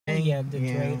yeah, the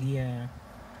yeah.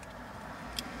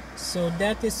 So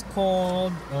that is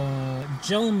called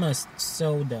Julmust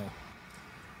soda,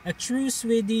 a true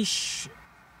Swedish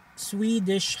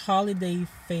holiday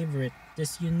favorite.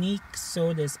 This unique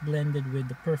soda is blended with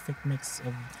the perfect mix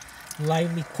of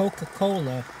lively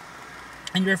Coca-Cola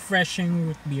and refreshing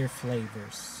root beer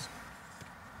flavors.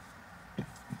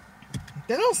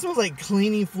 That all smells like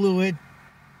cleaning fluid.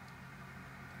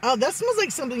 Oh, that smells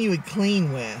like something you would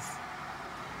clean with.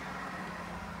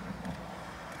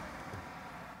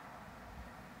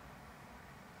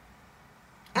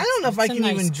 I don't know if I can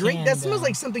even drink. That smells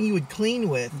like something you would clean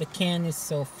with. The can is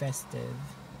so festive.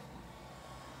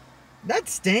 That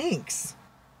stinks.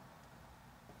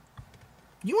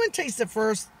 You want to taste it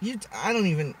first? I don't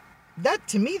even. That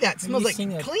to me, that smells like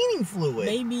cleaning fluid.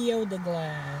 Baby Yoda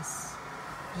glass,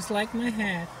 just like my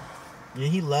hat. Yeah,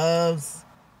 he loves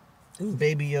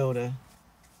Baby Yoda.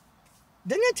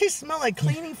 Doesn't that smell like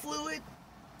cleaning fluid?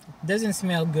 It doesn't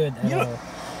smell good at all.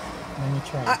 Let me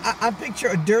try. I picture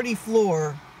a dirty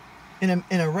floor in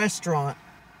a restaurant,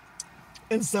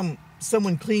 and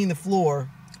someone cleaning the floor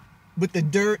with the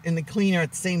dirt and the cleaner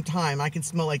at the same time. I can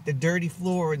smell like the dirty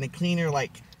floor and the cleaner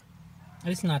like.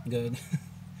 It's not good.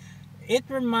 It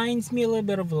reminds me a little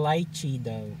bit of lychee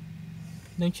though.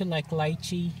 Don't you like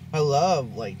lychee? I love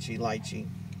lychee.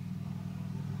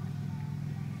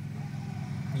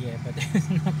 Yeah, but it's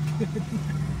not good.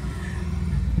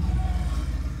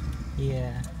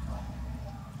 Yeah.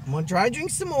 I'm gonna try to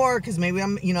drink some more because maybe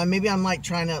I'm like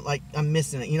trying to I'm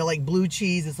missing it. You know, like blue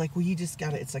cheese. It's like, well, you just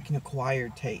got it. It's like an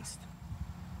acquired taste.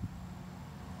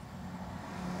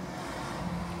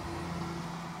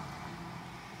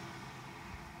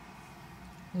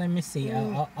 Let me see.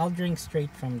 I'll drink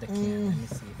straight from the can. Let me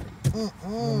see if it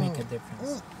will make a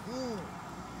difference.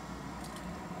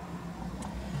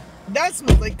 That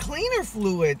smells like cleaner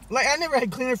fluid. Like, I never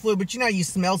had cleaner fluid, but you know how you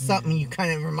smell something, you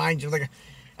kind of remind you, like,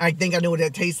 I think I know what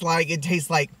it tastes like. It tastes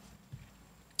like,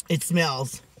 it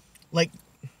smells like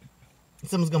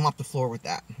someone's going to mop the floor with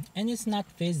that. And it's not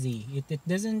fizzy. It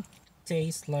doesn't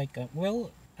taste like I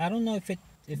don't know if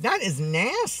that is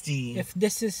nasty. If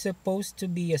this is supposed to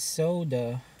be a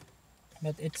soda,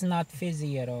 but it's not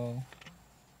fizzy at all.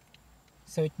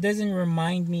 So it doesn't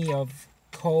remind me of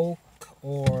Coke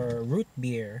or root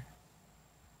beer.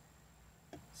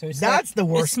 So that's the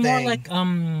worst thing. It's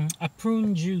more like a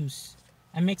prune juice.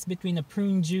 A mix between a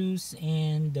prune juice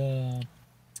and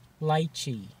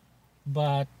lychee.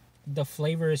 But the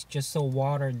flavor is just so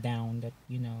watered down that,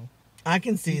 I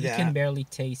can see that. You can barely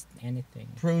taste anything.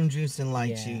 Prune juice and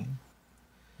lychee.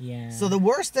 Yeah. So the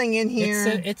worst thing in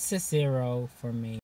here... It's a 0 for me.